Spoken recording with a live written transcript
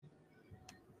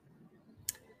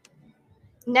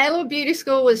Naylor Beauty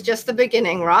School was just the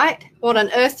beginning, right? What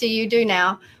on earth do you do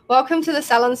now? Welcome to the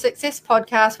Salon Success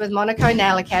Podcast with Monaco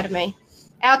Nail Academy.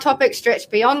 Our topics stretch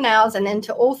beyond nails and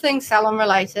into all things salon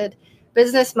related,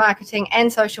 business, marketing,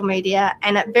 and social media,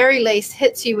 and at very least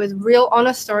hits you with real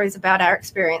honest stories about our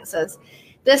experiences.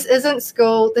 This isn't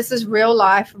school, this is real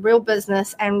life, real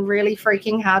business, and really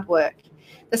freaking hard work.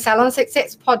 The Salon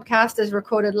Success Podcast is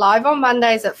recorded live on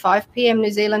Mondays at 5 p.m.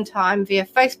 New Zealand time via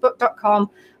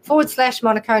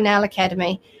facebook.com/Monaco Nail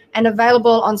Academy and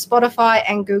available on Spotify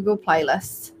and Google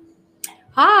playlists.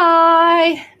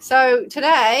 Hi! So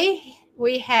today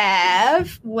we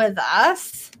have with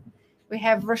us, we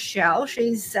have Rochelle.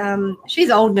 She's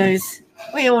old news.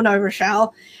 We all know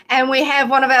Rochelle. And we have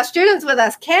one of our students with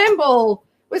us, Campbell.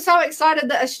 We're so excited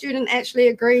that a student actually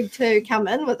agreed to come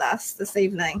in with us this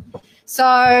evening.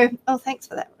 So, thanks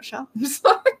for that, Rochelle. I'm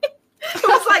sorry. It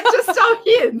was like just our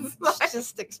heads.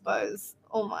 Just expose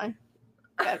all my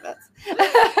bad bits.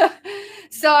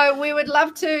 So we would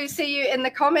love to see you in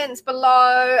the comments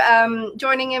below,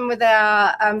 joining in with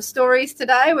our stories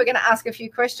today. We're going to ask a few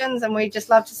questions and we'd just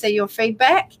love to see your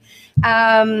feedback.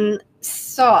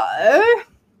 So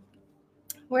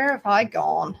where have I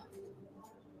gone?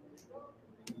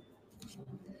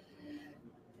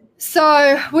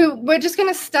 So we're just going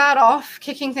to start off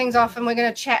kicking things off and we're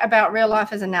going to chat about real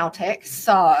life as a nail tech.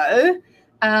 So,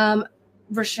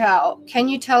 Rochelle, can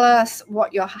you tell us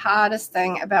what your hardest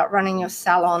thing about running your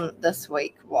salon this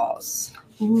week was?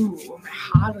 Ooh, my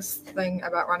hardest thing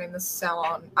about running the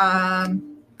salon.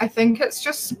 I think it's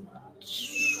just,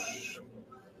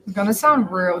 I'm going to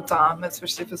sound real dumb,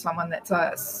 especially for someone that's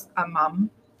a mum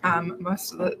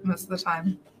most of the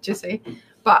time, Jessie.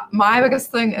 But my biggest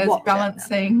thing is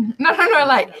balancing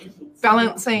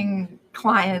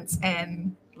clients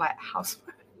and like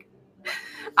housework.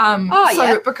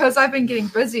 Because I've been getting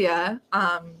busier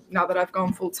now that I've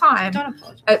gone full time,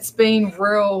 it's been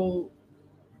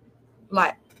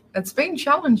it's been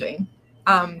challenging.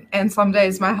 And some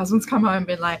days my husband's come home and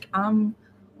been like,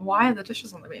 why are the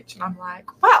dishes on the bench? And I'm like,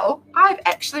 well, I've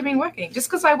actually been working. Just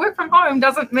because I work from home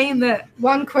doesn't mean that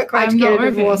one quick way to get a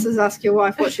divorce is ask your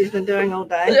wife what she's been doing all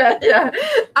day. Yeah.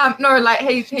 No, like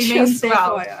he means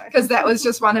well, because that was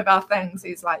just one of our things.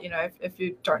 He's like, if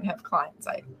you don't have clients,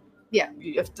 like,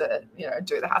 you have to,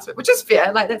 do the housework, which is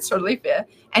fair. Like that's totally fair.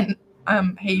 And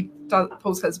he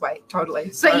pulls his weight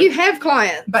totally. So, but you have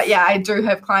clients. But yeah, I do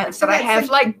have clients, but I have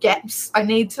like gaps. I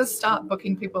need to start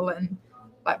booking people in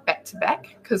like back to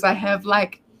back because I have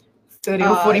like 30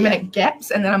 or 40 minute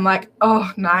gaps, and then I'm like,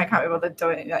 oh no, I can't be bothered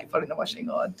doing like putting the washing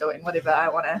or doing whatever I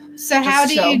want to. So how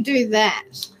do you do that?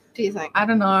 Do you think? I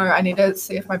don't know. I need to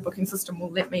see if my booking system will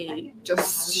let me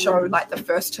just show like the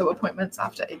first 2 appointments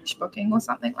after each booking or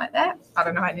something like that. I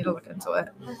don't know. I need to look into it.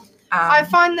 I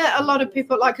find that a lot of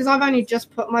people, because I've only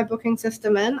just put my booking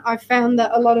system in, I found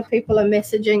that a lot of people are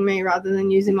messaging me rather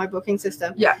than using my booking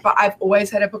system. Yeah, but I've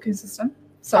always had a booking system.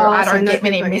 So I don't get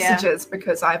many messages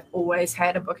because I've always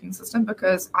had a booking system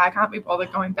because I can't be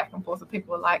bothered going back and forth with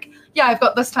people like, I've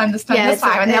got this time.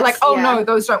 And they're like, no,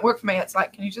 those don't work for me. It's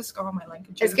like, can you just go on my link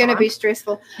and choose? It's going to be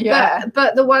stressful. Yeah.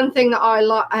 But the one thing that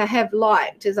I have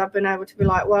liked is I've been able to be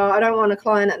like, well, I don't want a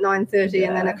client at 9:30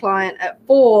 and then a client at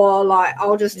 4. Like,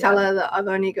 I'll just tell her that I've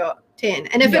only got 10.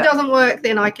 And if it doesn't work,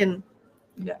 then I can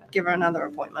give her another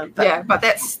appointment. But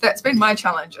that's been my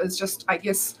challenge is just, I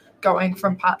guess, going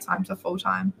from part-time to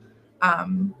full-time.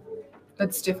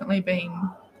 It's definitely been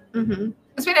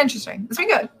it's been interesting. It's been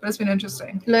good, but it's been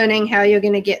interesting learning how you're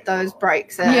going to get those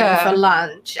breaks in for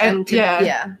lunch and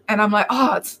I'm like,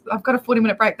 I've got a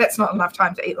 40-minute break. That's not enough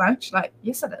time to eat lunch. Like,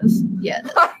 yes it is.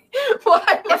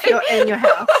 If you're in your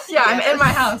house. I'm in my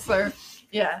house, so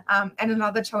and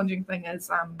another challenging thing is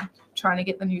trying to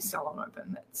get the new salon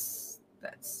open.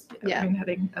 That's been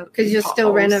hitting because you're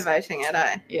still renovating it,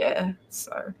 eh? Yeah.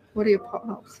 So what are your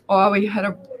potholes? We had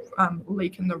a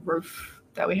leak in the roof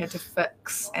that we had to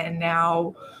fix, and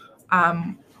now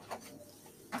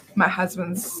my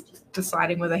husband's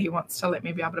deciding whether he wants to let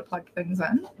me be able to plug things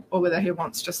in or whether he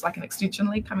wants just like an extension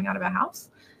lead coming out of our house.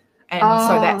 And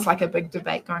so that's like a big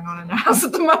debate going on in our house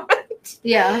at the moment.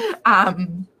 Yeah.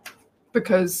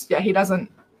 Because he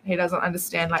doesn't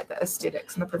understand like the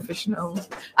aesthetics and the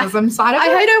professionalism side of it.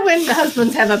 I hate it when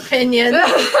husbands have opinions.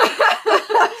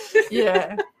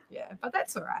 But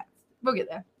that's all right. We'll get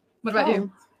there. What about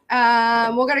you?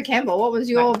 We'll go to Campbell. What was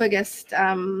your biggest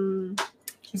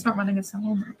He's not running a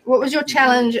salon. What was your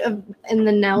challenge in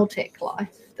the nail tech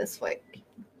life this week?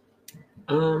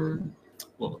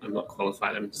 Well, I'm not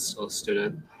qualified. I'm still a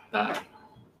student, but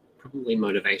probably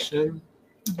motivation.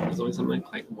 There's always something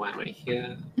like, why am I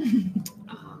here?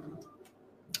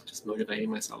 Just motivating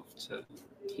myself to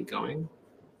keep going,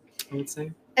 I would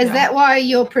say. Is that why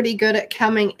you're pretty good at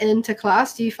coming into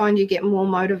class? Do you find you get more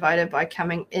motivated by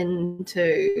coming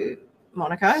into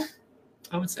Monaco?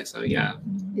 I would say so, yeah.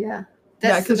 Yeah.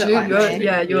 Because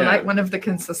you're like one of the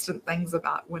consistent things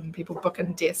about when people book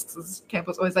in desks is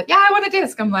Campbell's always like, I want a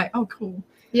desk. I'm like, oh, cool.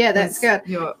 Yeah, that's good.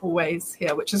 You're always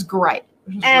here, which is great.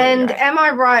 And really am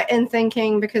I right in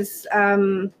thinking, because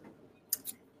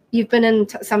you've been in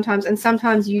sometimes, and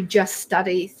sometimes you just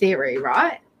study theory,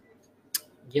 right?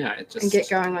 Yeah, and get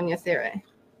going on your theory.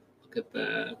 Look at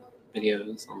the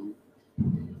videos on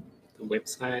the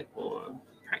website or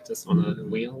practice on a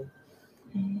wheel.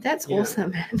 That's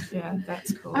awesome, man. Yeah,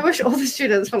 that's cool. I wish all the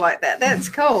students were like that. That's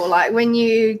cool. Like when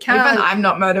you can't. Even I'm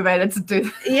not motivated to do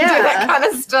that kind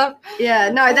of stuff. Yeah,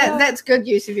 no, that's good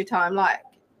use of your time. Like,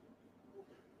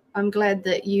 I'm glad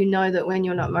that you know that when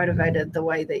you're not motivated, the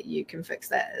way that you can fix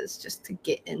that is just to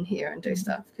get in here and do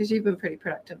stuff, because you've been pretty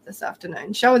productive this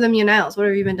afternoon. Show them your nails. What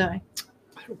have you been doing?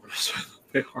 I don't want to show them.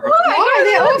 They're horrible.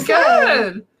 They look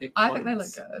good. I think they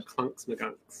look good. Clunks,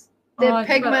 McGunks. They're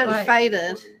pigment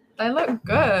faded. They look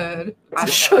good. Yeah,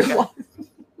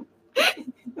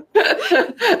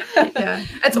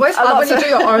 it's always hard when you do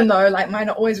your own though. Like mine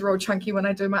are always real chunky when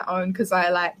I do my own, because I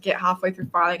like get halfway through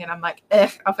filing and I'm like,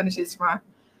 I'll finish these tomorrow.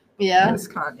 Yeah, I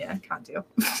just can't deal.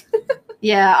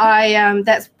 Yeah, I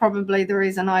that's probably the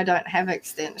reason I don't have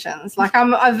extensions. Like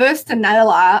I'm averse to nail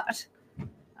art.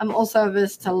 I'm also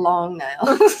averse to long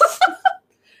nails.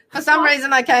 For some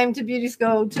reason, I came to beauty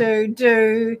school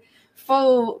to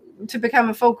become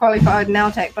a full qualified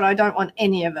nail tech, but I don't want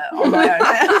any of it on my own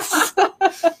hands.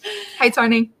 Hey,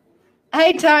 Tony.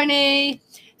 Hey, Tony.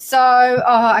 So,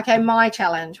 okay, my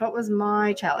challenge. What was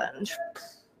my challenge?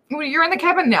 Well, you're in the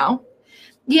cabin now.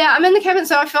 Yeah, I'm in the cabin,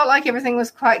 so I felt like everything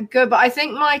was quite good. But I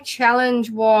think my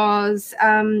challenge was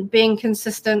being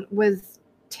consistent with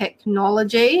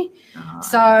technology.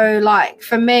 So, like,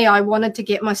 for me, I wanted to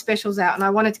get my specials out and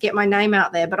I wanted to get my name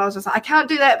out there. But I was just like, I can't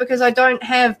do that because I don't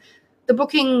have the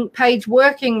booking page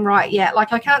working right yet.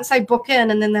 Like, I can't say book in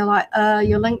and then they're like,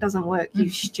 your link doesn't work, you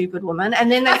stupid woman. And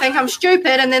then they think I'm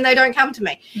stupid and then they don't come to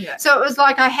me. Yeah. So it was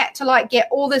like I had to, like, get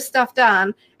all this stuff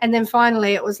done. And then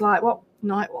finally it was like, what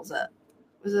night was it?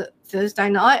 Was it Thursday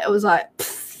night? It was like,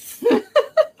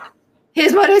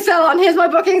 here's my new salon, here's my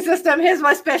booking system, here's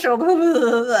my special,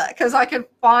 because I could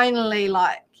finally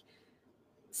like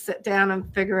sit down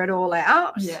and figure it all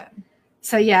out. Yeah.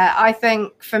 So yeah, I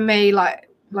think for me, like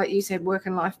you said, work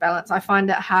and life balance, I find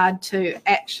it hard to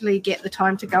actually get the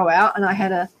time to go out. And I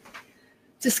had a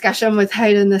discussion with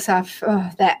Hayden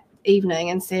that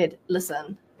evening and said,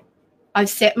 listen, I've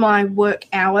set my work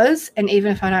hours, and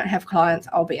even if I don't have clients,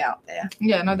 I'll be out there.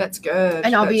 Yeah, no, that's good.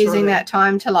 And I'll be using that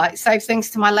time to like save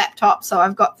things to my laptop, so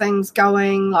I've got things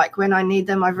going like when I need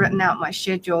them. I've written out my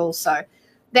schedule. So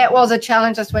that was a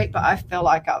challenge this week, but I feel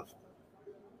like I've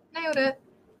nailed it.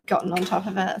 Gotten on top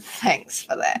of it. Thanks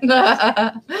for that.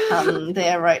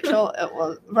 There, Rachel. It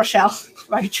was Rochelle.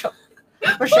 Rachel,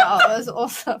 it was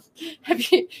awesome.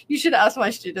 You should ask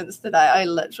my students today. I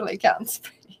literally can't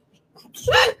speak.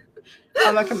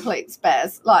 I'm a complete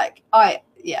spaz. Like, I've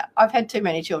had too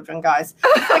many children, guys.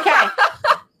 Okay.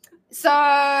 So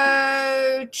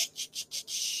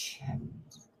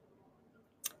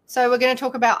we're going to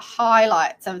talk about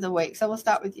highlights of the week. So we'll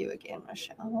start with you again,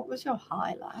 Rochelle. What was your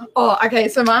highlight? Oh, okay.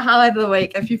 So my highlight of the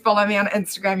week, if you follow me on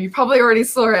Instagram, you probably already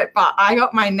saw it, but I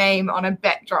got my name on a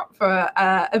backdrop for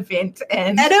an event.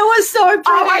 And it was so pretty.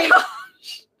 Oh, my God.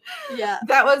 Yeah,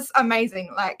 that was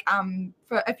amazing. Like,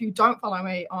 for if you don't follow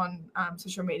me on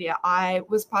social media, I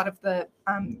was part of the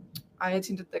I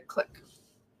attended the Click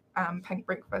Pink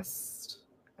Breakfast.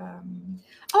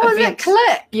 Is it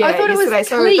Click? Yeah, I thought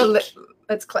yesterday. It was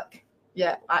it's Click.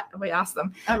 Yeah, we asked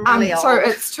them. Really so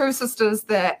it's two sisters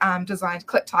that designed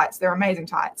Click tights. They're amazing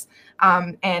tights.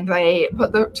 And they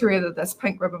put together this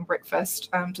pink ribbon breakfast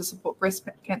to support breast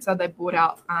cancer. They brought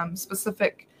out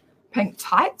specific pink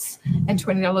tights, and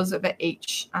 $20 of it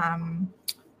each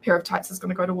pair of tights is going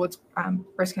to go towards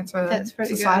breast cancer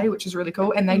society, which is really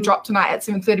cool. And they drop tonight at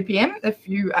 7:30 p.m. if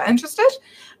you are interested.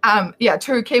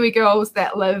 Two Kiwi girls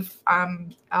that live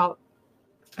out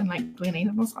in like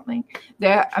Glen or something.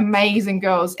 They're amazing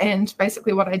girls, and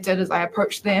basically what I did is I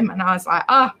approached them and I was like,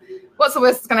 what's the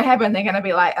worst that's going to happen? They're going to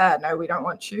be like, no, we don't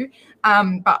want you.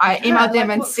 But I emailed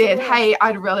them and said, hey,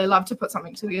 I'd really love to put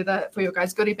something together for your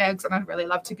guys' goodie bags, and I'd really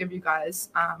love to give you guys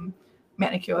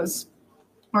manicures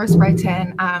or a spray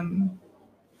tan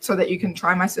so that you can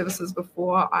try my services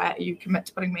before you commit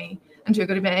to putting me into your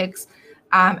goodie bags.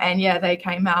 They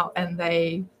came out and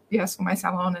they saw my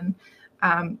salon,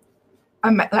 and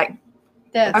I'm like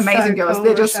That's amazing so girls. cool,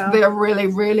 They're really,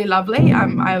 really lovely.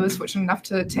 I was fortunate enough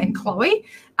to attend Chloe,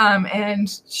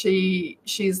 and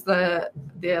she's their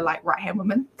like right hand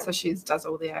woman, so she does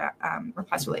all their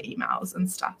replies to their emails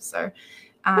and stuff. So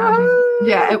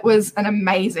yeah, it was an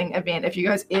amazing event. If you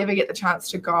guys ever get the chance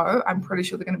to go, I'm pretty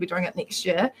sure they're going to be doing it next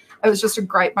year. It was just a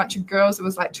great bunch of girls. It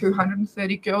was like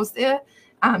 230 girls there.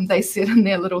 They said in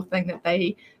their little thing that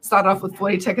they started off with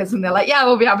 40 tickets, and they're like, yeah,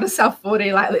 we'll be able to sell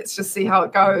 40. Like, let's just see how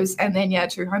it goes. And then,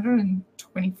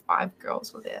 225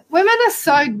 girls were there. Women are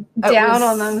so down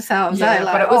on themselves. Yeah,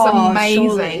 like, but it was Surely.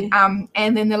 amazing.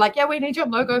 And then they're like, yeah, we need your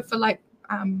logo for like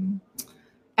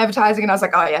advertising. And I was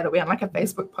like, oh, yeah, it'll be on like a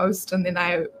Facebook post. And then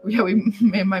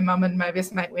me and my mum and my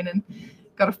best mate went and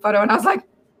got a photo. And I was like,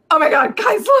 oh my God,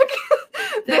 guys, look,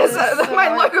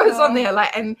 my logo is on there.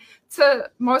 Like, and to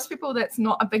most people, that's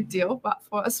not a big deal, but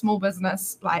for a small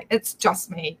business, like, it's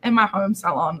just me in my home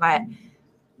salon. Like,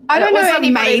 I don't know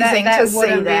anybody amazing that to see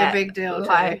wouldn't that. be a big deal.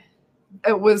 Like,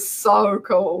 it was so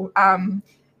cool.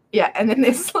 Yeah, and then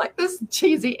there's like this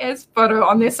cheesy ass photo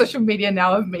on their social media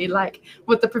now of me, like,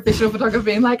 with the professional photographer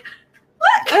being like,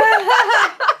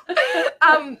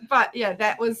 but yeah,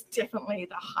 that was definitely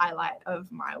the highlight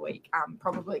of my week.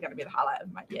 Probably going to be the highlight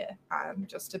of my year.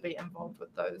 Just to be involved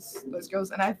with those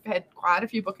girls, and I've had quite a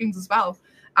few bookings as well.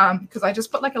 Because I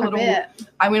just put like a little.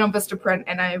 I went on Vistaprint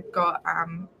and I got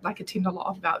like a $10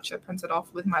 off voucher printed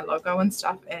off with my logo and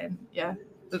stuff, and yeah.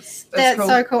 That's cool.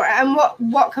 So cool. And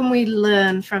what can we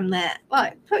learn from that?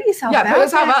 Like, put yourself out there. Yeah, put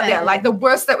yourself out there. Like, the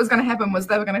worst that was going to happen was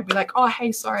they were going to be like, oh,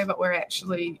 hey, sorry, but we're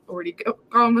actually already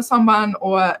going with someone,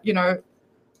 or, you know,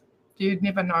 you'd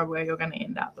never know where you're going to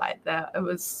end up. Like that. It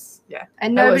was, yeah.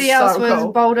 And nobody else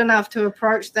was bold enough to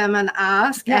approach them and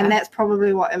ask, and that's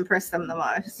probably what impressed them the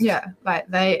most. Yeah, like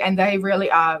they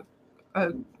really are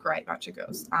a great bunch of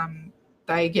girls.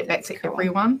 They get back to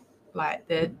everyone. Like,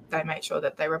 they make sure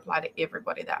that they reply to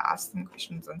everybody that asks them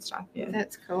questions and stuff. Yeah,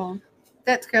 that's cool.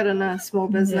 That's good in a small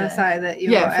business, that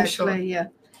you're actually If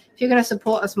you're going to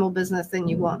support a small business, then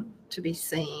you want to be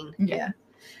seen. Yeah.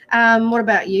 What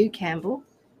about you, Campbell?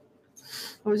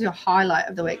 What was your highlight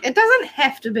of the week? It doesn't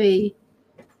have to be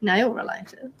nail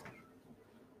related.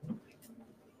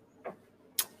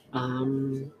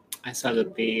 I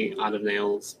started the Art of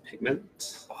Nails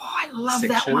pigment. Oh, I love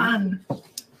that one.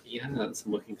 Yeah, so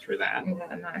I'm looking through that.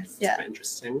 Yeah, nice. It's quite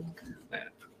interesting.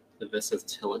 The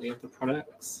versatility of the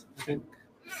products, I think.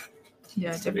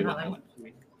 Yeah, definitely.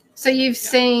 So you've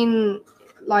seen,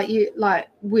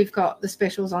 we've got the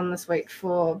specials on this week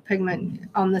for pigment,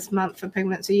 on this month for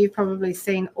pigment. So you've probably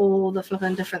seen all the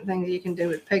flipping different things you can do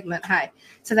with pigment. Hey,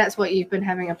 so that's what you've been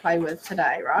having a play with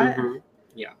today, right? Mm-hmm.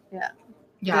 Yeah. Yeah.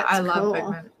 Yeah, I love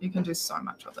pigment. You can do so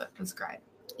much with it. It's great.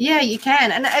 Yeah, you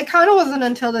can. And it kind of wasn't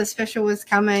until the special was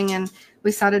coming and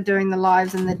we started doing the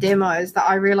lives and the demos that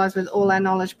I realized, with all our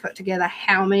knowledge put together,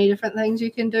 how many different things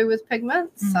you can do with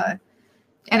pigments. Mm-hmm. So,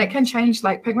 and it can change.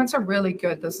 Like, pigments are really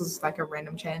good. This is like a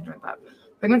random tangent, but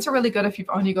pigments are really good if you've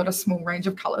only got a small range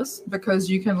of colors, because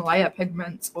you can layer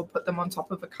pigments or put them on top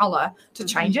of a color to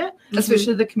change it,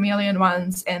 especially the chameleon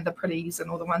ones and the pretties and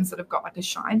all the ones that have got like a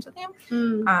shine to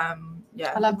them.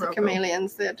 Yeah, I love the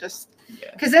chameleons. Cool. They're just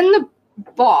because in the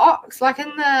box, like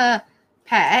in the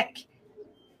pack,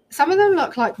 some of them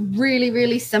look like really,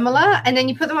 really similar, and then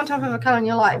you put them on top of a color and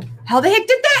you're like, how the heck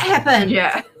did that happen?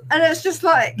 Yeah. And it's just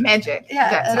like magic.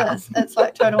 Yeah, it is. It's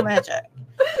like total magic.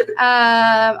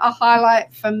 A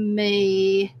highlight for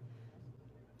me,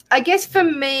 I guess for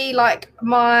me, like,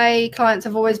 my clients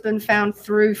have always been found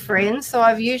through friends, so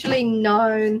I've usually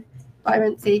known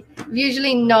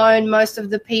most of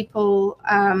the people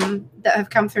that have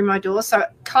come through my door. So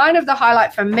kind of the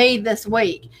highlight for me this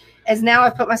week is now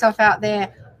I've put myself out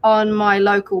there on my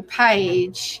local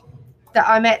page that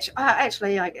I'm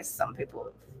actually, I guess some people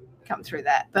have come through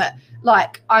that, but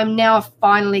like, I'm now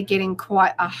finally getting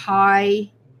quite a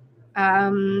high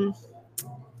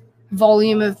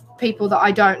volume of people that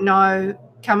I don't know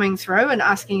coming through and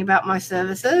asking about my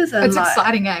services. And it's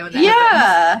exciting, when that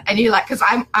happens. And you're like, because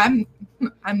I'm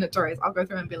notorious. I'll go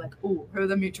through and be like, oh, who are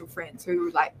the mutual friends who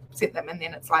like sent them? And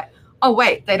then it's like, oh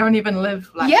wait, they don't even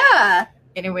live like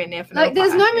anywhere near. Like,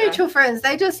 there's no mutual friends.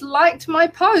 They just liked my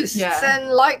posts and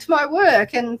liked my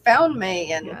work and found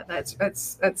me. And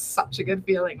it's such a good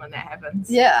feeling when that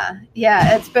happens. Yeah,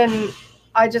 it's been.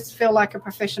 I just feel like a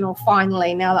professional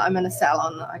finally now that I'm in a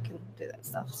salon that I can do that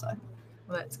stuff. So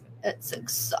that's good. It's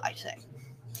exciting.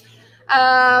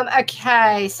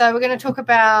 Okay, so we're going to talk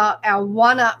about our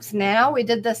one-ups now. We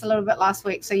did this a little bit last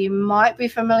week, so you might be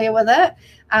familiar with it.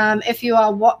 If you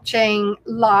are watching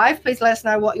live, please let us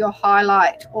know what your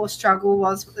highlight or struggle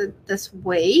was this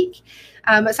week.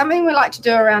 But something we like to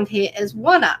do around here is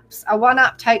one-ups. A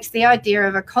one-up takes the idea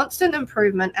of a constant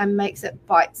improvement and makes it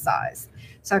bite-sized.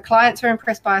 So clients are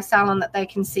impressed by a salon that they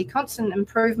can see constant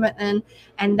improvement in,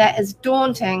 and that is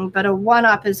daunting, but a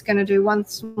one-up is going to do one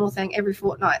small thing every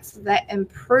fortnight. So that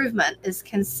improvement is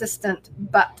consistent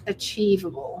but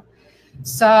achievable.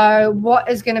 So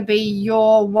what is going to be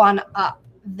your one-up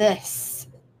this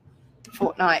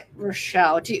fortnight,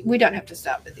 Rochelle? We don't have to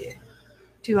start with you.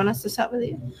 Do you want us to start with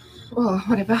you? Oh,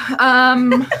 whatever. I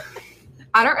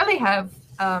don't really have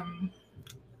a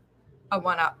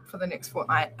one-up for the next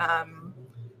fortnight.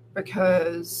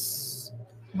 Because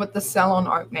with the salon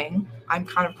opening, I'm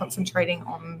kind of concentrating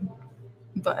on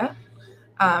that.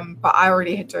 But I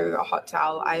already do a hot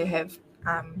towel. I have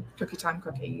cookie time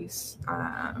cookies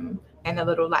and a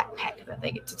little like pack that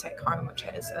they get to take home, which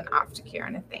has an aftercare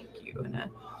and a thank you and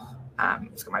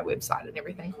it's got my website and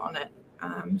everything on it.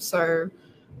 So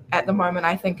at the moment,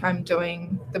 I think I'm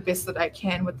doing the best that I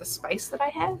can with the space that I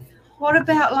have. What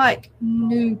about like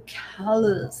new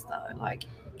colors though? Like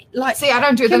see, I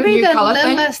don't do the new color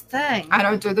thing. I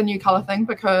don't do the new color thing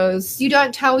because you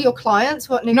don't tell your clients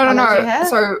what new colors you have.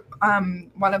 So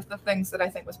one of the things that I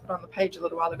think was put on the page a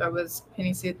little while ago was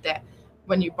Penny said that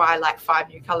when you buy like 5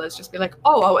 new colors, just be like,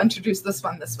 oh, I'll introduce this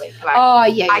one this week. Like,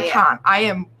 I can't. I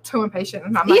am too impatient,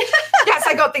 and I'm like, yes,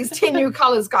 I got these 10 new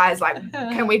colors, guys. Like,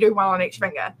 can we do one on each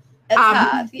finger? It's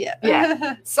hard,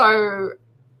 yeah. So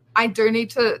I do need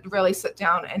to really sit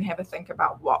down and have a think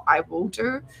about what I will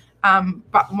do.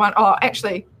 But my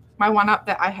one up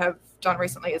that I have done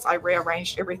recently is I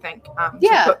rearranged everything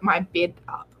to put my bed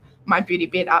up, my beauty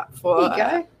bed up for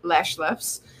lash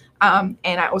lifts. And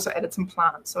I also added some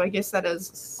plants. So I guess that is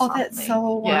something. That's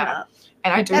so one up.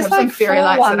 And I do have some fairy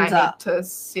lights that I need to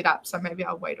set up. So maybe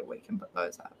I'll wait a week and put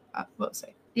those up. We'll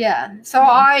see. Yeah. So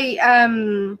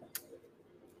I'm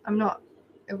not,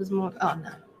 it was more, oh no.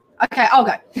 Okay, I'll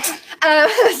go.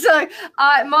 So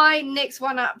my next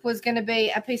one up was going to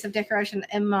be a piece of decoration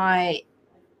in my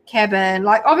cabin.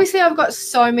 Like, obviously, I've got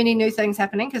so many new things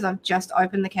happening because I've just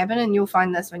opened the cabin, and you'll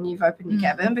find this when you've opened your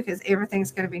cabin because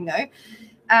everything's going to be new.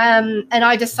 And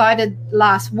I decided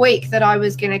last week that I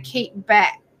was going to keep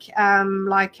back I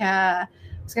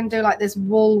was going to do like this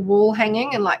wool wall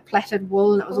hanging and like plaited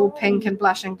wool, and it was all pink and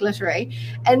blush and glittery.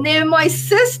 And then my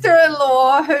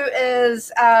sister-in-law,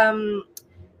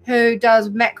 who does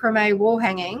macrame wall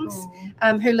hangings,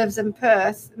 who lives in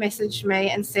Perth, messaged me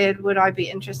and said, would I be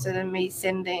interested in me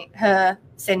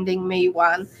sending me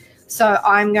one? So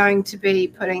I'm going to be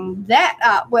putting that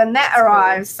up when that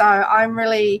arrives. So I'm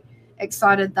really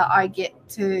excited that I get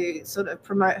to sort of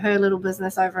promote her little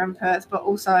business over in Perth, but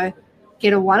also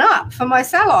get a one up for my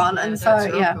salon. And so,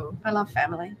 really cool. I love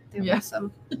family. They're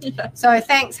awesome. So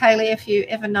thanks, Hayley, if you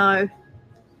ever know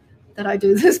that I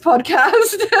do this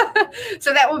podcast.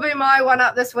 So that will be my one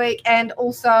up this week. And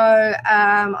also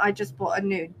I just bought a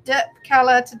new dip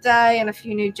color today and a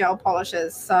few new gel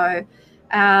polishes. So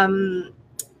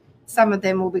some of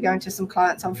them will be going to some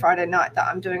clients on Friday night that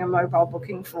I'm doing a mobile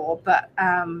booking for. But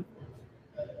I'll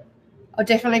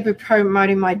definitely be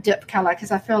promoting my dip color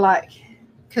because I feel like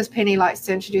because Penny likes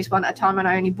to introduce one at a time and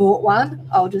I only bought one,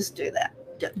 I'll just do that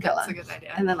dip color. That's a good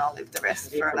idea. And then I'll leave the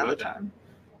rest for another time.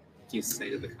 Do you say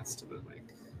to the customer like?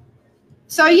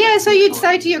 So you'd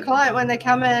say to your client when they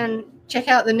come in, check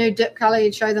out the new dip color,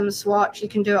 you'd show them a swatch. You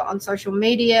can do it on social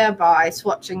media by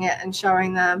swatching it and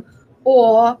showing them,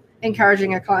 or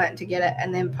encouraging a client to get it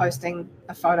and then posting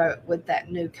a photo with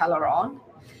that new color on.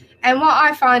 And what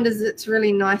I find is it's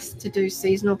really nice to do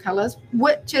seasonal colors,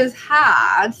 which is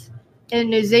hard in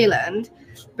New Zealand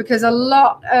because a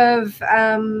lot of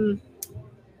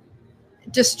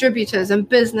distributors and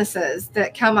businesses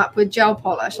that come up with gel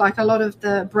polish, like a lot of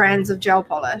the brands of gel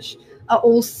polish, are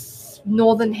all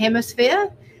Northern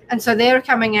Hemisphere. And so they're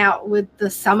coming out with the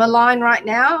summer line right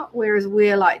now, whereas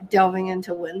we're like delving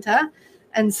into winter.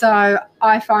 And so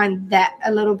I find that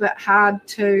a little bit hard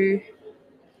to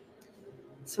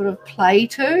sort of play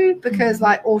to because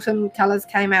like autumn colors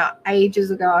came out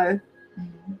ages ago.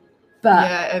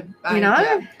 But,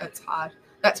 it's hard.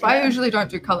 That's why I usually don't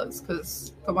do colors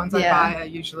because the ones I buy are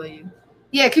usually...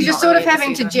 Yeah, because you're sort of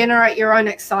having to generate your own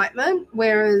excitement,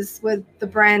 whereas with the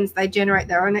brands, they generate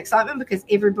their own excitement because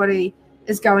everybody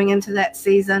is going into that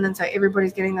season and so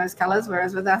everybody's getting those colors,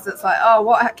 whereas with us, it's like, oh,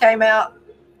 what came out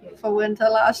for winter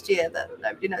last year that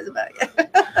nobody knows about yet?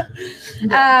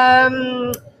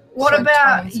 What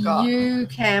about you,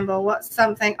 Campbell? What's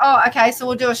something? Oh, okay, so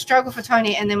we'll do a struggle for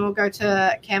Tony and then we'll go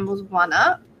to Campbell's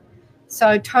one-up.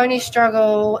 So Tony's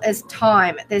struggle is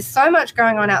time. There's so much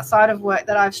going on outside of work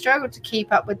that I've struggled to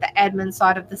keep up with the admin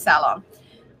side of the salon.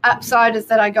 upside is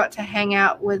that I got to hang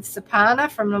out with Sapana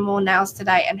from No More Nails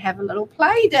today and have a little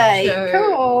play date.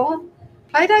 Cool.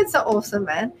 Play dates are awesome,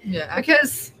 man. Yeah.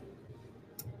 Because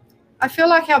I feel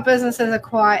like our businesses are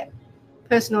quite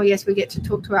personal. Yes, we get to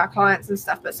talk to our clients and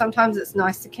stuff, but sometimes it's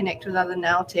nice to connect with other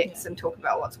nail techs and talk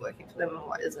about what's working for them and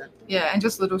what isn't. Yeah, and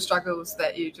just little struggles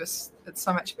that it's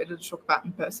so much better to talk about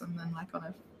in person than like on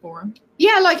a forum.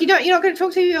 Yeah, like you're not going to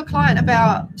talk to your client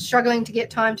about struggling to get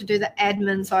time to do the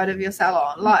admin side of your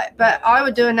salon. Like, but I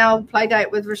would do a nail play date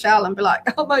with Rochelle and be like,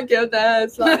 oh my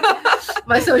goodness, like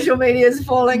my social media is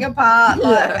falling apart.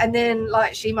 Like, and then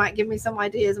like she might give me some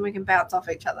ideas and we can bounce off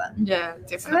each other. Yeah,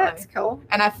 definitely. So that's cool.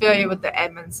 And I feel you with the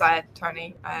admin side,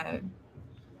 Tony.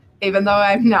 Even though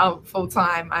I'm now full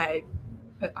time, I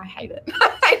hate it.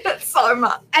 I hate it so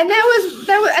much. And that was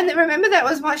and remember that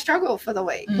was my struggle for the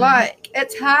week. Like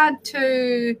it's hard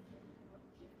to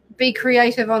be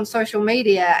creative on social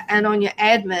media and on your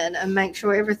admin and make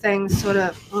sure everything's sort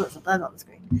of there's a bug on the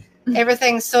screen.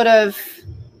 Everything's sort of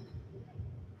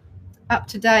up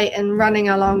to date and running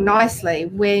along nicely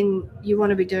when you want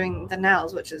to be doing the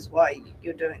nails, which is why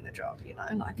you're doing the job, you know?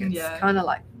 Like it's kind of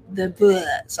like the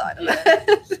side of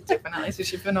it. Definitely,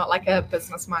 especially if you're not like a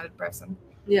business-minded person.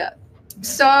 Yeah.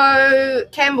 So,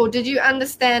 Campbell, did you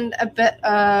understand a bit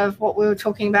of what we were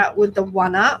talking about with the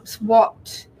one-ups?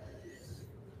 What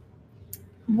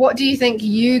do you think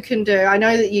you can do? I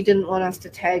know that you didn't want us to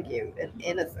tag you in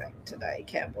anything today,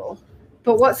 Campbell,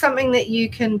 but what's something that you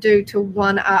can do to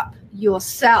one-up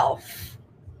yourself?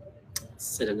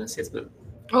 Sit an assessment.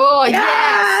 Oh,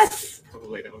 yes!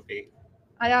 Probably that would be.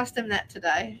 I asked him that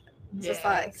today. Just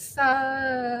like,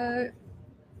 so...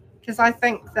 Because I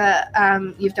think that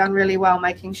you've done really well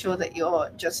making sure that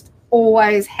you're just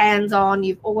always hands-on.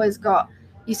 You've always got,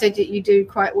 you said that you do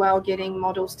quite well getting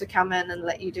models to come in and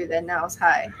let you do their nails,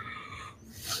 hey?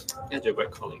 Yeah, do work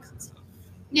colleagues and stuff.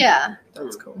 Yeah.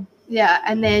 That's cool. Yeah,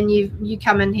 and then you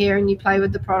come in here and you play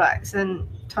with the products and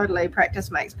totally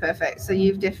practice makes perfect. So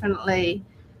you've definitely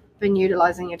been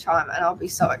utilising your time and I'll be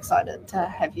so excited to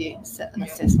have you sit an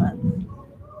assessment.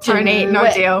 Tony,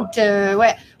 no deal.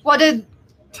 What did...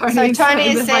 Tony said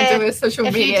if I do a social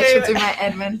media, she'll do my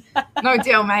admin. No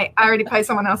deal, mate. I already pay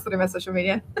someone else to do my social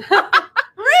media.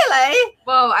 Really?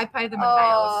 Well, I pay them in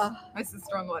nails. My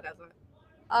sister-in-law does it.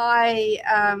 I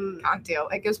can't deal.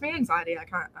 It gives me anxiety. I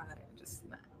can't.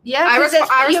 Yeah, I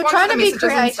respond you're trying to be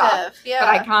creative. Stuff, yeah, but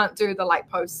I can't do the like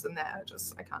posts and that.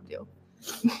 I can't deal.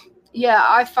 Yeah,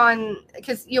 I find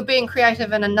because you're being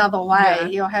creative in another way.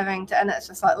 You're having to, and it's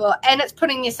just like, well, and it's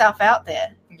putting yourself out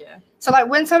there. Yeah. So like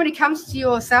when somebody comes to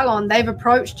your salon, they've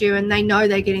approached you and they know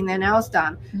they're getting their nails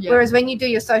done. Yeah. Whereas when you do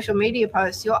your social media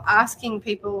posts, you're asking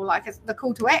people, like it's the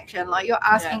call to action, like you're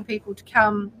asking people to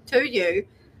come to you.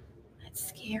 It's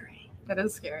scary. That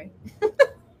is scary.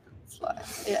 It's like,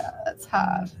 it's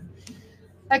hard.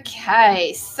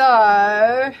 Okay,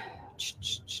 so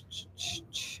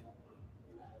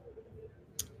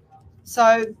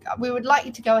we would like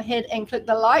you to go ahead and click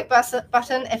the like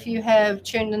button if you have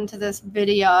tuned into this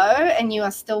video and you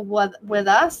are still with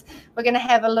us. We're going to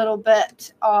have a little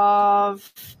bit of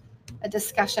a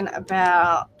discussion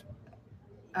about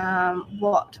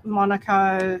what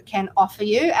Monaco can offer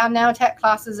you. Our Nail Tech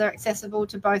classes are accessible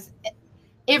to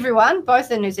everyone, both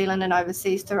in New Zealand and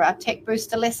overseas, through our Tech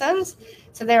Booster lessons.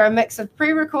 So they're a mix of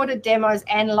pre-recorded demos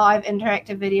and live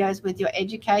interactive videos with your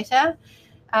educator.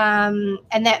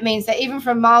 And that means that even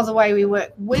from miles away, we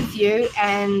work with you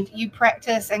and you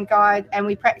practice and guide, and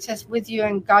we practice with you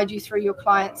and guide you through your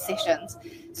client sessions.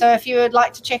 So if you would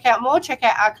like to check out more, check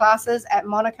out our classes at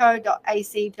monaco.ac.nz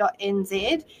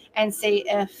and see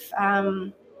if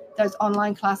those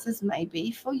online classes may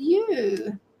be for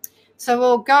you. So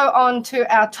we'll go on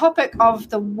to our topic of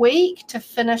the week to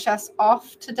finish us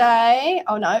off today.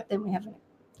 Oh no, then we have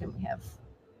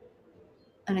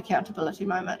an accountability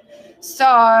moment.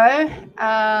 So,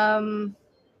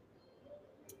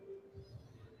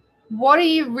 what are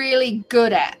you really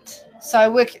good at? So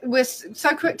we're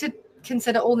so quick to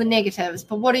consider all the negatives,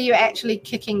 but what are you actually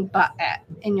kicking butt at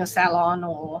in your salon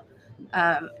or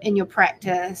in your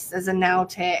practice as a nail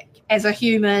tech, as a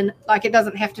human? Like it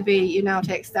doesn't have to be your nail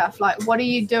tech stuff. Like what are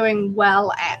you doing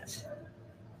well at?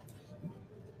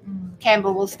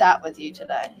 Campbell, we'll start with you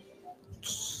today.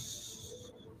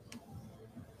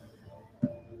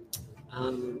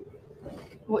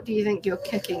 What do you think you're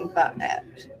kicking butt at?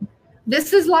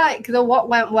 This is like the what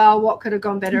went well, what could have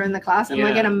gone better in the class, and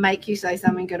we're going to make you say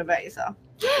something good about yourself.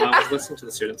 Well, I was listening to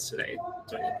the students today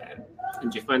doing that,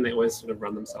 and do you find they always sort of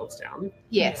run themselves down?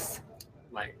 Yes.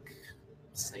 Like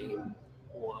saying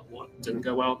what didn't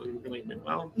go well and really went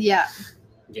well? Yeah.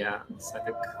 Yeah, so I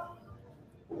think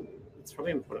it's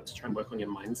probably important to try and work on your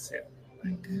mindset.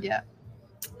 Yeah.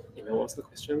 What was the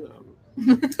question?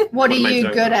 What are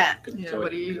you good at?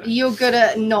 What are you? You're good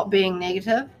at not being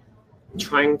negative.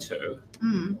 Trying to.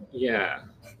 Mm. Yeah.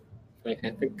 I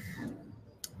think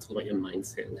it's all about your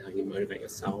mindset and how you motivate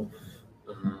yourself.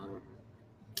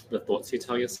 The thoughts you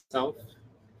tell yourself.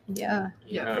 Yeah,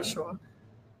 for sure.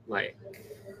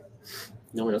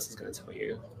 No one else is going to tell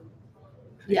you.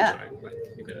 Yeah.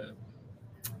 You're going to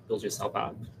build yourself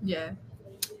up. Yeah.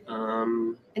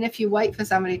 And if you wait for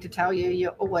somebody to tell you,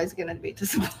 you're always going to be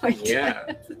disappointed.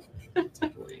 Yeah.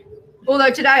 Definitely.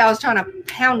 Although today I was trying to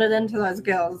pound it into those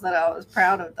girls that I was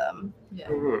proud of them. Yeah.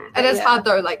 Mm-hmm. And it's hard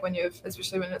though,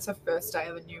 especially when it's a first day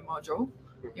of a new module,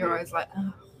 you're always like,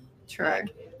 oh, true.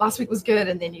 Last week was good,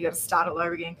 and then you got to start all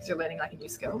over again because you're learning a new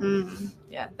skill. Mm.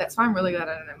 Yeah, that's why I'm really glad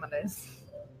I don't have Mondays.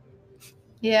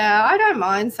 Yeah, I don't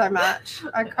mind so much.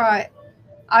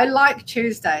 I like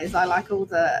Tuesdays. I like all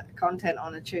the content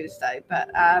on a Tuesday, but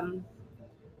I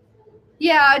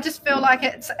just feel like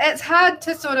it's hard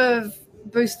to sort of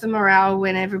boost the morale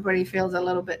when everybody feels a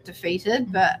little bit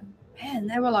defeated. But man,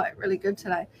 they were really good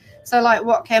today. So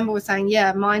what Campbell was saying,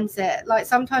 mindset.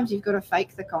 Sometimes you've got to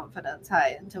fake the confidence,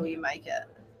 until you make it.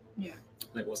 Yeah.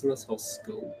 Wasn't this whole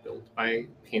school built by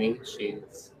Penny? She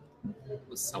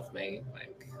was self-made.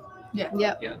 Yeah.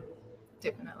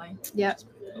 Definitely. Yeah.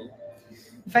 Cool.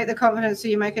 Fake the confidence so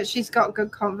you make it. She's got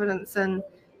good confidence, and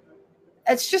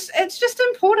it's just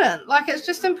important. It's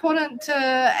just important to,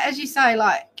 as you say,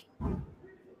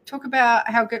 talk about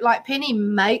how good. Penny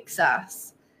makes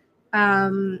us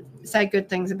say good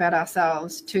things about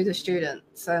ourselves to the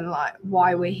students, and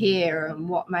why we're here and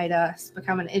what made us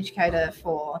become an educator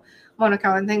for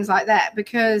Monaco and things like that,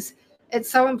 because it's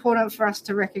so important for us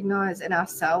to recognize in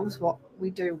ourselves what we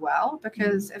do well,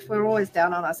 because if we're always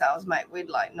down on ourselves, mate, we'd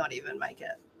not even make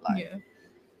it.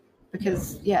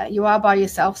 Because you are by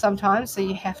yourself sometimes, so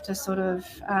you have to sort of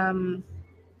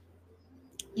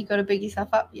you got to big yourself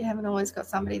up. You haven't always got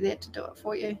somebody there to do it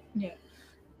for you.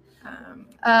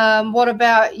 What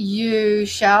about you,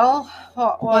 Shell?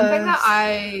 One thing that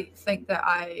I think that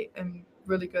I am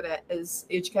really good at is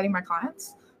educating my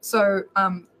clients. So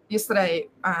yesterday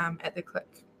at the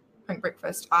Click Pink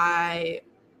Breakfast, I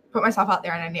put myself out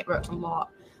there and I networked a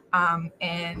lot.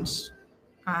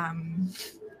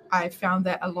 I found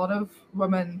that a lot of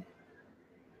women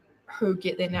who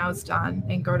get their nails done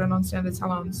and go to non-standard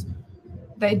salons,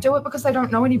 they do it because they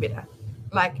don't know any better.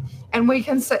 And we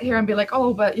can sit here and be like,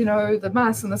 oh, but the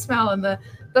mask and the smell and the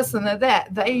this and the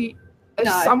that.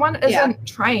 Someone isn't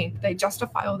trained, they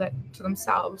justify all that to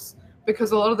themselves,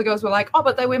 because a lot of the girls were like, oh,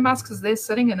 but they wear masks because they're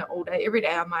sitting in it all day, every day.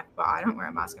 I'm like, well, I don't wear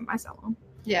a mask in my salon.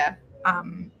 Yeah.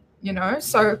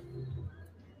 So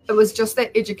it was just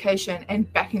that education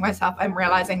and backing myself and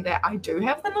realizing that I do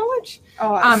have the knowledge.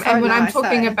 Oh, and when I'm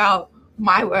talking about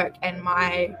my work and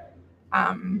my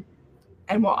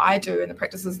and what I do and the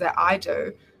practices that I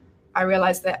do, I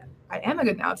realize that I am a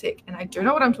good nail tech and I do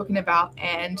know what I'm talking about,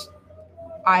 and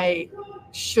I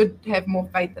should have more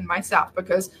faith in myself,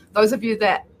 because those of you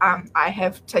that I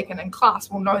have taken in class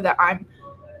will know that I'm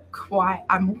quite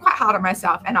hard on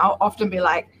myself, and I'll often be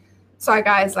like, sorry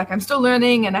guys, I'm still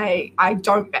learning, and I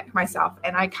don't back myself,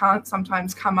 and I can't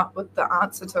sometimes come up with the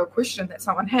answer to a question that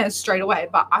someone has straight away,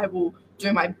 but I will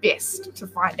do my best to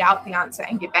find out the answer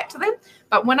and get back to them.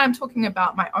 But when I'm talking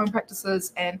about my own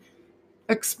practices and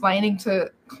explaining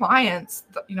to clients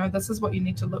that, this is what you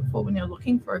need to look for when you're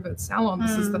looking for a good salon,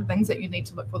 this is the things that you need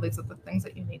to look for, these are the things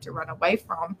that you need to run away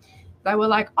from, they were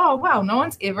like, oh wow, no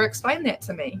one's ever explained that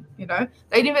to me.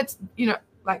 They never,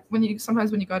 when you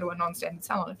go to a non-standard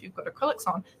salon, if you've got acrylics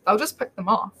on, they'll just pick them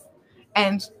off,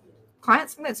 and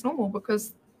clients think that's normal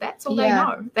because that's all they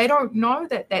know. They don't know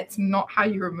that that's not how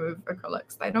you remove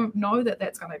acrylics. They don't know that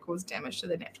that's going to cause damage to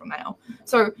the natural nail.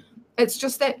 So it's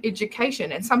just that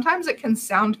education. And sometimes it can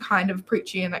sound kind of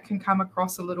preachy and it can come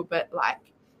across a little bit like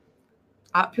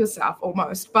up yourself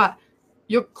almost. But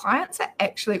your clients are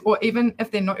actually, or even if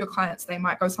they're not your clients, they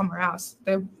might go somewhere else.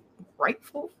 They're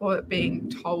grateful for being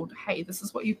told, hey, this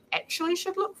is what you actually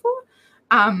should look for.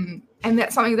 And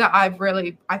that's something that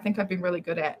I think I've been really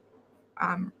good at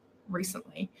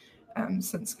recently,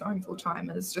 since going full time,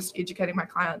 is just educating my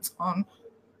clients on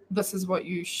this is what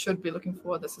you should be looking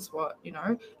for. This is what,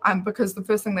 because the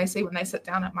first thing they see when they sit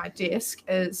down at my desk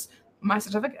is my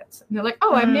certificates. And they're like,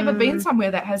 oh, I've never been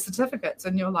somewhere that has certificates.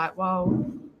 And you're like, well,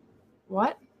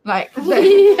 what?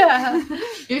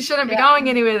 You shouldn't be going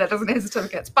anywhere that doesn't have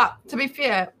certificates. But to be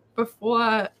fair,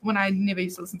 before, when I never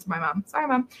used to listen to my mum, sorry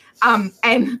mum,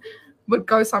 and would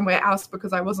go somewhere else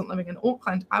because I wasn't living in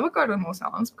Auckland, I would go to more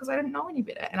salons because I didn't know any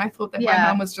better. And I thought that my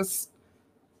mum was just,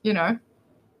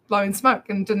 blowing smoke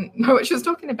and didn't know what she was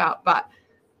talking about. But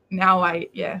now I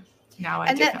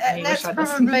definitely that's wish I'd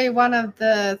probably one of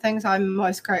the things I'm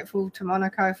most grateful to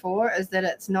Monaco for, is that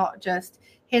it's not just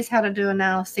here's how to do a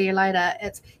nail, see you later.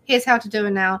 It's here's how to do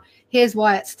a nail, here's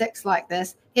why it sticks like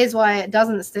this, here's why it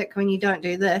doesn't stick when you don't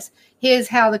do this, here's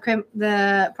how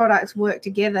the products work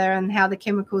together and how the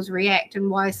chemicals react and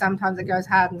why sometimes it goes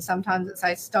hard and sometimes it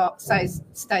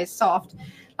stays soft.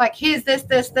 Like here's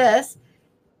this.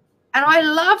 And I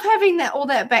love having all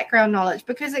that background knowledge,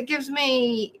 because it gives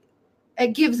me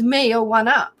a one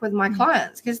up with my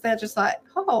clients, because they're just like,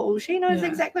 oh, she knows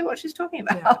exactly what she's talking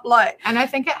about. Like, and I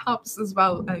think it helps as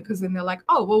well, because then they're like,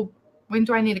 oh, well, when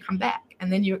do I need to come back?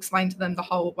 And then you explain to them the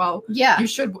whole, you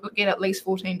should get at least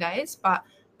 14 days, but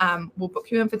we'll book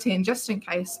you in for 10 just in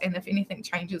case. And if anything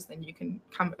changes, then you can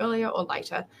come earlier or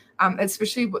later,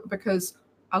 especially because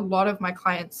a lot of my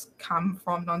clients come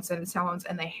from non-standard salons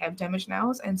and they have damaged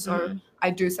nails. And so I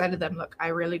do say to them, look, I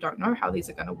really don't know how these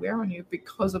are going to wear on you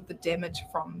because of the damage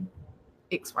from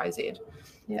XYZ.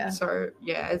 Yeah. So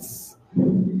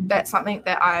that's something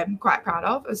that I'm quite proud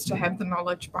of, is to have the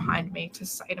knowledge behind me to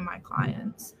say to my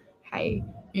clients, hey,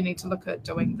 you need to look at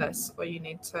doing this, or we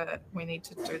need to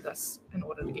do this in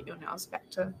order to get your nails back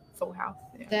to full health.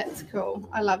 Yeah. That's cool.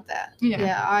 I love that.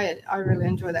 Yeah, I really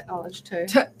enjoy that knowledge too.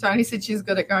 Tony said she's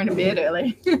good at going to bed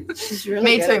early. She's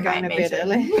really good at going to bed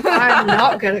early. I'm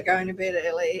not good at going to bed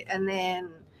early, and then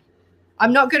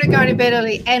I'm not good at going to bed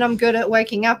early, and I'm good at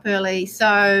waking up early,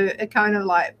 so it kind of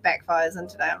like backfires, and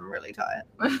today I'm really tired.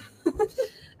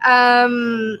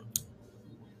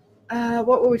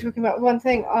 What were we talking about? One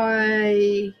thing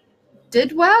I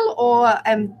did well, or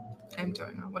am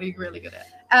doing well. What are you really good at?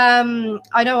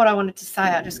 I know what I wanted to say.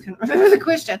 I just couldn't remember the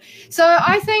question. So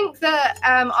I think that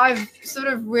I've sort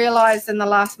of realized in the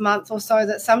last month or so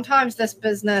that sometimes this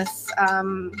business, I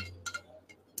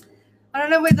don't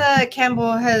know whether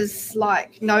Campbell has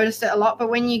like noticed it a lot, but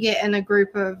when you get in a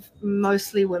group of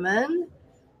mostly women,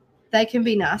 they can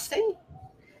be nasty.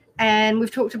 And we've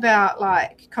talked about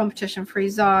like competition-free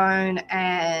zone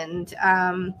and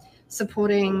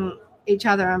supporting each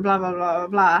other and blah, blah, blah, blah,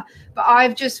 blah. But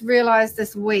I've just realized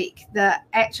this week that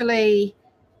actually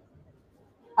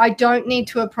I don't need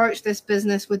to approach this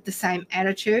business with the same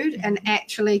attitude, and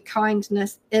actually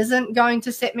kindness isn't going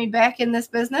to set me back in this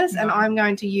business, and I'm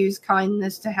going to use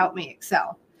kindness to help me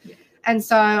excel. Yeah. And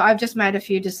so I've just made a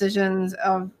few decisions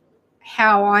of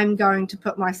how I'm going to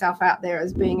put myself out there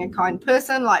as being a kind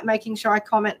person, like making sure I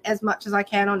comment as much as I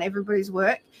can on everybody's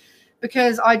work,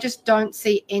 because I just don't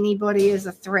see anybody as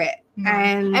a threat. No.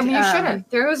 And you shouldn't.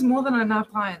 There is more than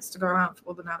enough clients to go around for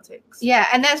all the nail techs. Yeah,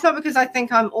 and that's not because I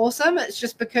think I'm awesome. It's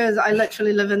just because I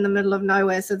literally live in the middle of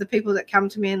nowhere. So the people that come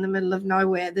to me in the middle of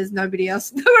nowhere, there's nowhere else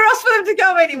for them to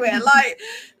go anywhere.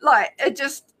 like it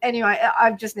just, anyway,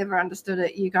 I've just never understood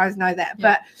it. You guys know that.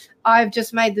 Yeah. But I've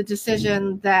just made the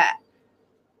decision that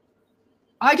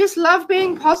I just love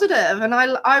being positive, and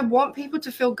I want people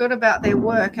to feel good about their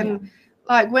work. And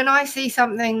like when I see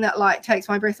something that like takes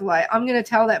my breath away, I'm going to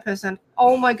tell that person,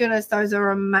 oh my goodness, those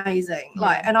are amazing.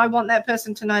 Like, and I want that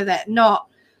person to know that, not,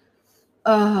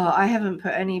 oh, I haven't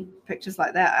put any pictures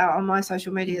like that out on my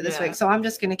social media this week, so I'm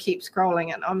just going to keep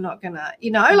scrolling and I'm not going to,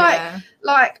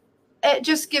 like it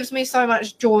just gives me so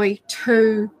much joy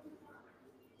to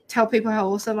tell people how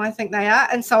awesome I think they are.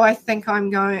 And so I think I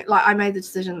made the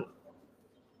decision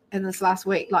in this last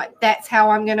week, like that's how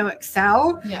I'm going to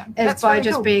excel, is by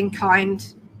just being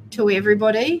kind to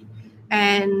everybody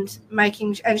and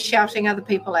shouting other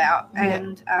people out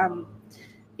and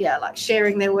like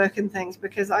sharing their work and things,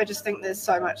 because I just think there's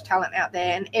so much talent out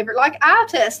there, and like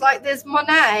artists, like there's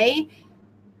Monet,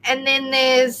 and then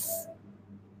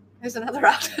who's another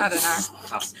artist? I don't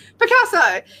know.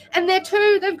 Picasso, and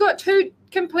they've got two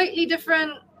completely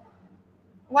different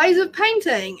ways of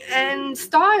painting and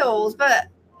styles. But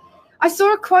I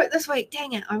saw a quote this week.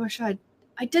 Dang it. I wish I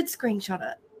did screenshot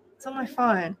it. It's on my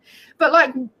phone. But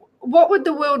like, what would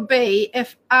the world be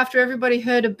if after everybody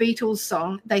heard a Beatles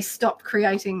song, they stopped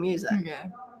creating music? Yeah.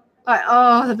 Like,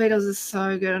 oh, the Beatles are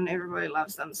so good and everybody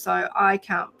loves them, so I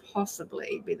can't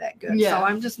possibly be that good. Yeah. So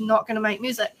I'm just not going to make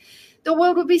music. The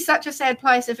world would be such a sad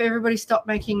place if everybody stopped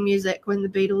making music when the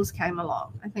Beatles came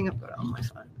along. I think I've got it on my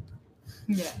phone.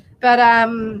 Yeah. But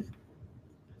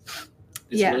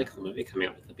There's a really cool movie coming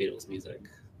out with the Beatles music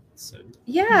soon.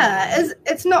 Yeah,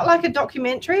 it's not like a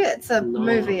documentary, it's a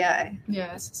movie, eh?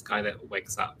 Yeah. It's this guy that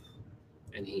wakes up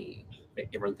and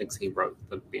everyone thinks he wrote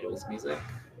the Beatles music.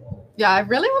 Yeah, I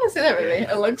really want to see that movie.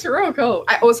 It looks real cool.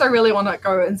 I also really want to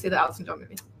go and see the Elton John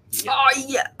movie. Oh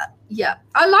yeah.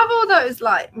 I love all those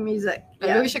like music.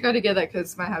 Maybe we should go together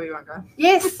because my hubby won't go.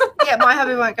 Yes, my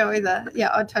hubby won't go either. Yeah,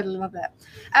 I totally love that.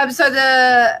 So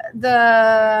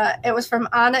it was from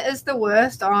Anna is the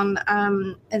Worst on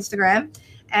Instagram,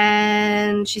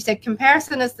 and she said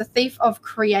comparison is the thief of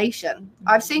creation.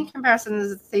 I've seen comparison as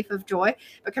the thief of joy,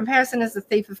 but comparison is the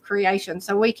thief of creation.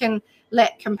 So we can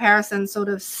let comparison sort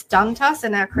of stunt us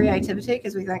in our creativity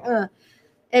because we think,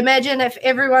 imagine if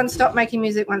everyone stopped making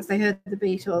music once they heard the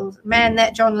Beatles. Man,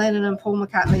 that John Lennon and Paul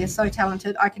McCartney is so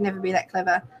talented. I can never be that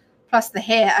clever. Plus the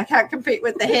hair. I can't compete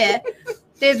with the hair.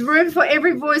 There's room for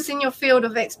every voice in your field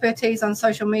of expertise on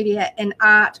social media, in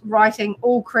art, writing,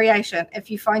 all creation. If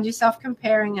you find yourself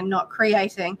comparing and not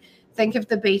creating, think of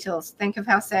the Beatles. Think of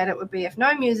how sad it would be if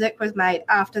no music was made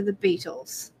after the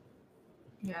Beatles.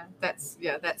 Yeah, that's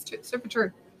true. Super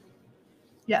true.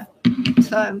 Yeah.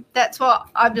 So that's what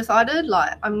I've decided.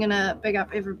 Like, I'm going to big up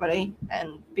everybody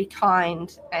and be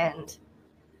kind and,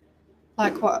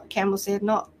 like what Campbell said,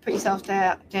 not put yourself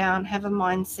down, have a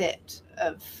mindset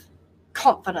of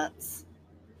confidence.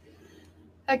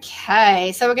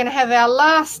 Okay, so we're going to have our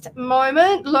last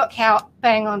moment. Look how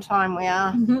bang on time we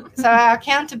are. So our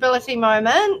accountability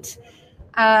moment.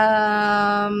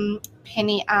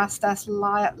 Penny asked us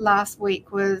last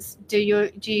week was, do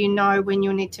you know when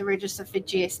you'll need to register for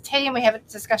GST? And we have a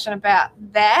discussion about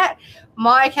that.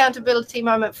 My accountability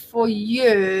moment for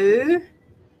you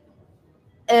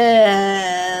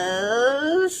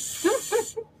is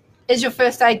your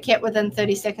first aid kit within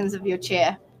 30 seconds of your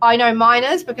chair. I know mine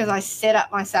is because I set up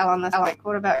my salon this week.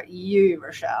 What about you,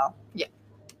 Rochelle? Yeah.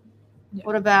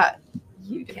 What about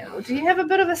you, Campbell? Do you have a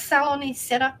bit of a salon-y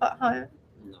setup at home?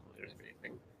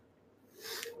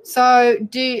 So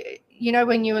do you know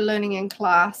when you were learning in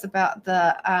class about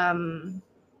the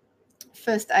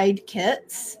first aid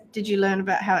kits, did you learn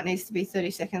about how it needs to be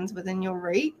 30 seconds within your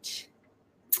reach?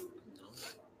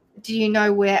 Do you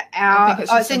know where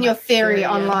it's in your theory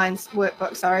online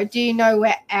workbook, sorry. Do you know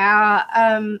where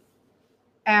our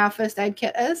first aid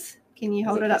kit is? Can you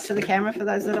hold it up to the camera for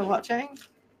those that are watching?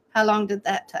 How long did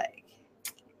that take?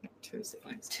 2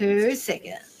 seconds. 2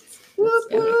 seconds.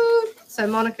 Whoop, whoop. So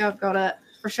Monica, I've got it.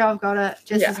 Rochelle, I've got it.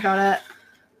 Jess has got it.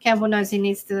 Campbell knows he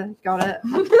needs to got it.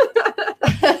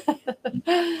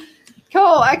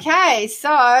 Cool. Okay.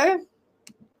 So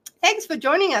thanks for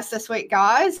joining us this week,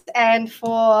 guys, and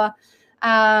for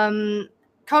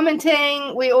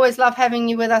commenting. We always love having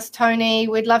you with us, Tony.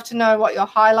 We'd love to know what your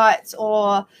highlights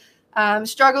or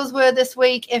struggles were this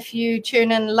week. If you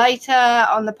tune in later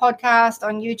on the podcast,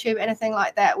 on YouTube, anything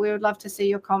like that, we would love to see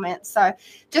your comments. So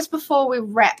just before we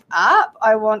wrap up,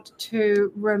 I want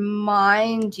to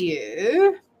remind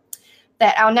you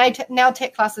that our Now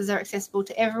Tech classes are accessible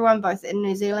to everyone, both in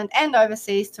New Zealand and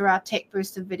overseas, through our Tech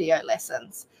Booster video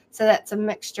lessons. So that's a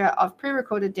mixture of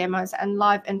pre-recorded demos and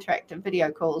live interactive video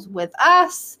calls with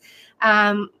us.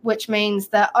 Which means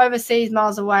that overseas,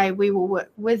 miles away, we will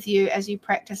work with you as you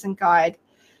practice and guide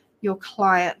your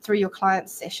client through your client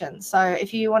session. So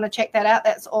if you want to check that out,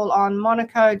 that's all on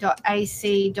monaco.ac.nz.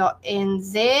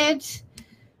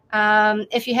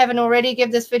 If you haven't already,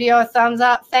 give this video a thumbs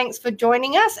up. Thanks for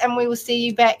joining us, and we will see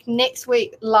you back next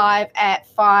week live at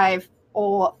 5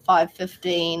 or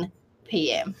 5:15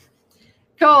 p.m.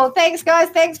 Cool. Thanks, guys.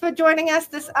 Thanks for joining us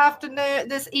this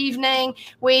evening.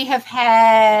 We have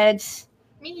had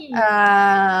me.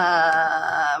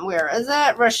 Where is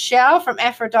it? Rochelle from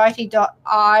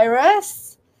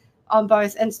Aphrodite.iris on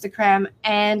both Instagram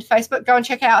and Facebook. Go and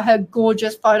check out her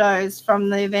gorgeous photos from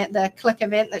the event, the Click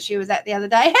event that she was at the other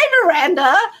day. Hey,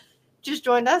 Miranda, just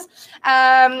joined us.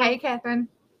 Hey, Catherine.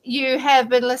 You have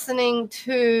been listening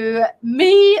to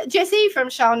me, Jessie, from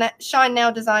Shine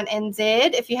Now Design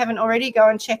NZ. If you haven't already, go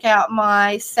and check out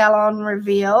my salon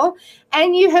reveal.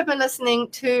 And you have been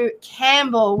listening to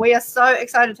Campbell. We are so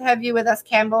excited to have you with us,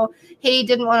 Campbell. He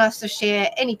didn't want us to share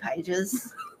any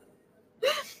pages,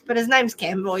 but his name's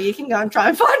Campbell. You can go and try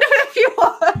and find him if you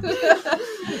want.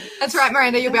 That's right,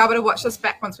 Miranda. You'll be able to watch this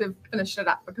back once we've finished it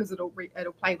up because it'll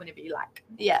play whenever you like.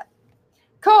 Yeah.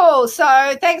 Cool.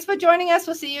 So thanks for joining us.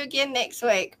 We'll see you again next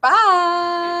week.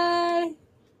 Bye.